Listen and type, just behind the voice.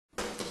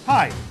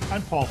Hi,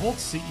 I'm Paul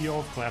Holtz, CEO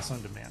of Class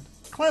On Demand.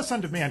 Class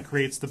On Demand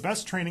creates the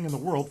best training in the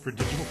world for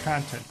digital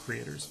content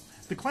creators.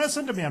 The Class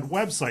On Demand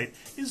website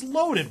is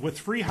loaded with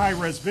free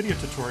high-res video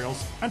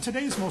tutorials on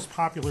today's most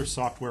popular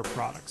software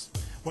products.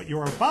 What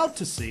you're about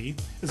to see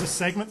is a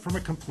segment from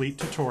a complete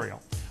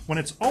tutorial. When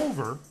it's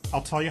over,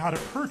 I'll tell you how to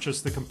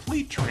purchase the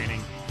complete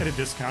training at a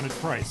discounted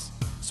price.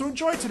 So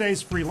enjoy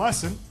today's free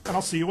lesson, and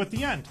I'll see you at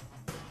the end.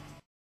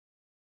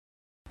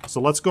 So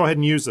let's go ahead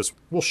and use this.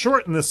 We'll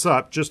shorten this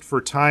up just for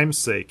time's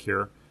sake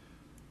here.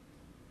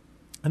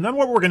 And then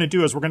what we're going to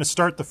do is we're going to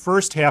start the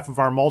first half of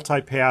our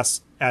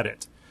multi-pass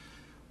edit.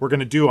 We're going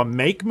to do a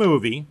make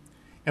movie,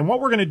 and what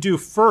we're going to do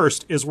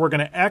first is we're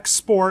going to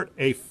export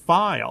a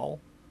file.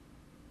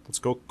 Let's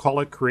go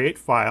call it create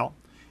file.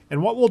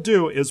 And what we'll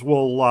do is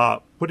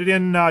we'll put it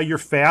in your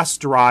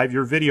fast drive,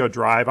 your video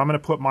drive. I'm going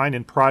to put mine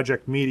in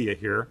project media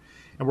here.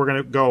 And we're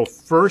going to go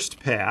first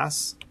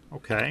pass.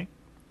 Okay.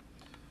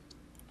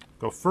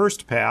 Go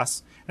first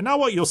pass. And now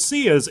what you'll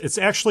see is it's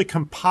actually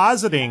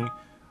compositing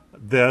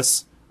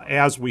this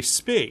as we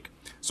speak.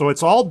 So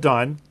it's all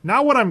done.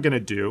 Now what I'm going to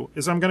do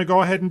is I'm going to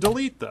go ahead and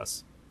delete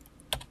this.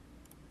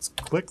 Let's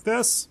click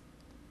this.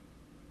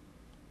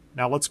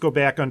 Now let's go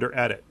back under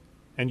edit.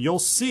 And you'll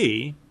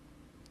see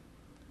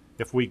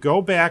if we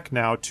go back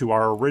now to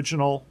our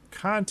original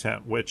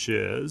content, which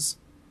is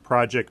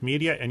project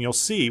media, and you'll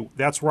see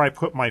that's where I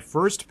put my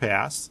first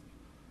pass.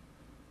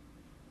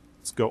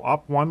 Let's go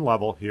up one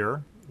level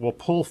here. We'll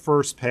pull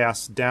first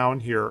pass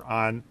down here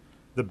on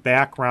the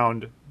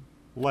background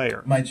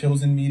layer. My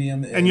chosen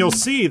medium is... And you'll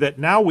see that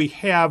now we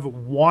have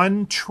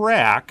one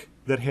track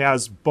that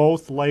has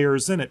both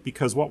layers in it,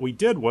 because what we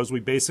did was we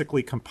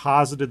basically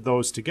composited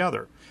those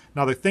together.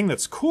 Now the thing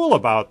that's cool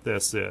about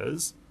this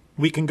is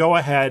we can go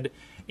ahead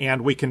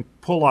and we can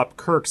pull up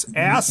Kirk's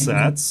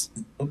assets,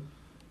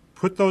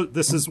 put those,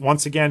 this is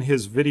once again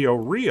his video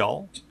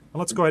reel. And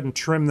let's go ahead and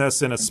trim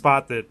this in a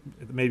spot that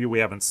maybe we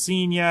haven't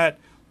seen yet.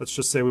 Let's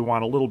just say we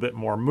want a little bit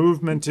more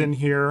movement in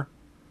here.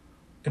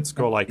 Let's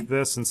go like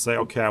this and say,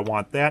 okay, I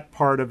want that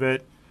part of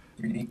it.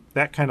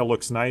 That kind of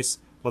looks nice.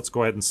 Let's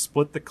go ahead and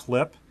split the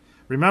clip.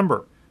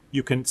 Remember,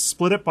 you can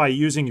split it by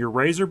using your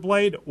razor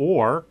blade,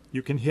 or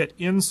you can hit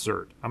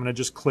insert. I'm going to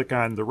just click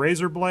on the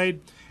razor blade.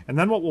 And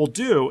then what we'll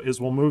do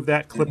is we'll move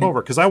that clip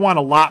over, because I want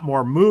a lot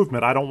more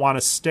movement. I don't want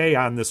to stay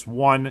on this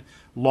one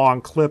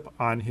long clip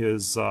on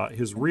his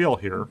reel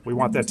here. We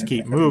want that to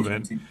keep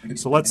moving.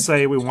 So let's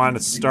say we want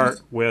to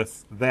start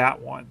with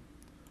that one.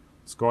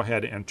 Let's go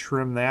ahead and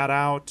trim that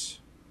out.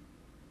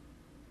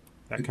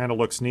 That kind of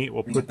looks neat.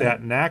 We'll put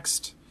that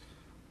next.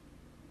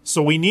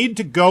 So we need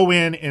to go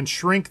in and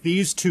shrink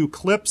these two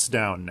clips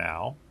down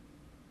now.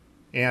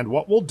 And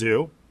what we'll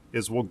do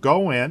is we'll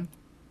go in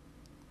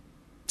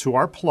to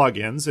our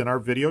plugins in our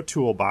video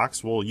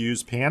toolbox. We'll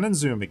use pan and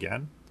zoom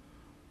again.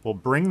 We'll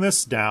bring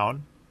this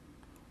down.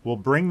 We'll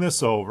bring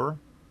this over.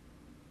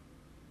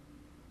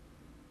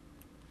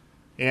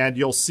 And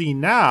you'll see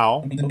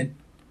now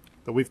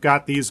that we've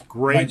got these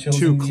great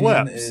two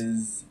clips.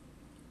 Is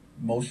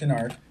motion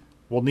art.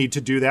 We'll need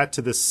to do that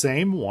to the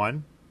same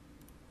one.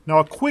 Now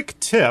a quick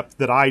tip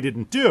that I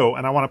didn't do,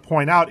 and I want to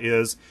point out,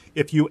 is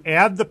if you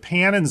add the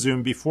pan and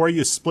zoom before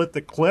you split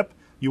the clip,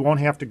 you won't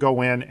have to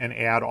go in and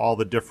add all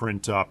the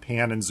different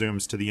pan and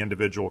zooms to the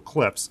individual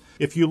clips.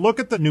 If you look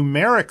at the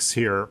numerics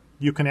here,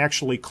 you can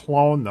actually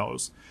clone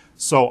those.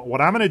 So what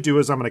I'm going to do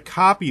is I'm going to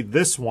copy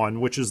this one,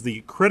 which is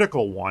the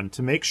critical one,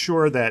 to make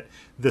sure that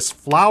this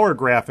flower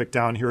graphic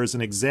down here is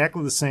in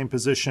exactly the same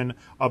position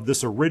of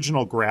this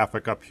original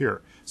graphic up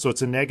here. So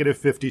it's a negative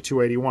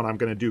 5281. I'm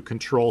going to do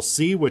Control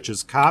C, which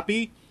is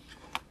copy.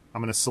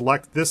 I'm going to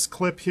select this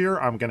clip here.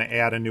 I'm going to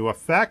add a new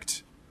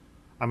effect.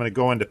 I'm going to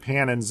go into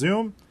pan and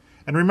zoom.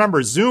 And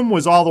remember, zoom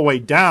was all the way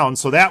down,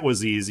 so that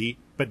was easy.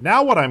 But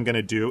now what I'm going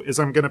to do is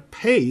I'm going to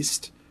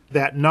paste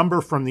that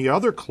number from the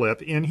other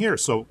clip in here.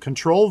 So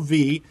Control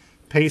V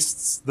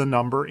pastes the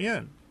number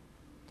in.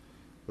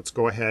 Let's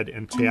go ahead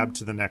and tab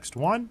to the next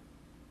one.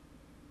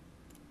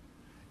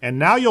 And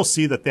now you'll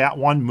see that that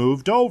one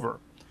moved over.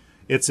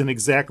 It's in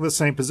exactly the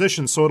same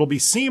position, so it'll be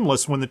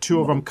seamless when the two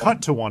of them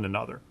cut to one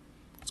another.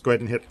 Let's go ahead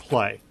and hit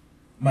play.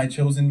 My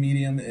chosen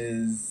medium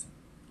is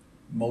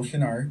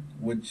motion art,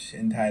 which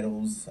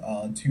entitles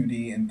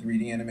 2D and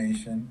 3D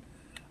animation.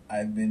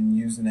 I've been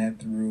using that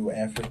through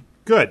After.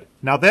 Good.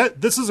 Now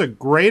this is a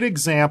great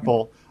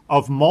example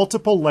of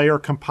multiple layer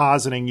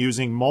compositing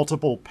using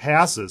multiple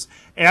passes.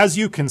 As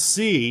you can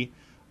see,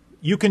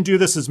 you can do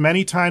this as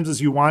many times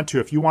as you want to.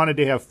 If you wanted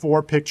to have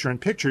 4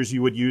 picture-in-pictures,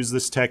 you would use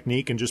this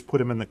technique and just put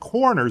them in the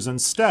corners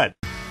instead.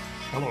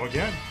 Hello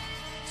again.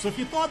 So if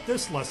you thought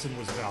this lesson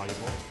was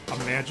valuable,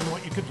 imagine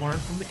what you could learn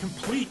from the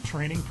complete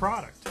training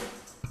product.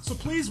 So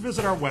please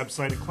visit our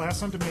website at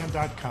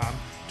classondemand.com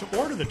to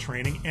order the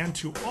training and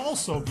to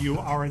also view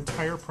our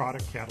entire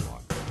product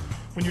catalog.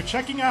 When you're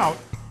checking out,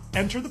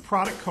 enter the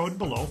product code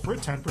below for a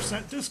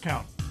 10%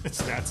 discount.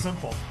 It's that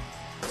simple.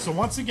 So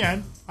once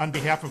again, on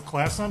behalf of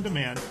Class On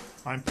Demand,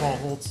 I'm Paul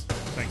Holtz.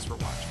 Thanks for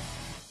watching.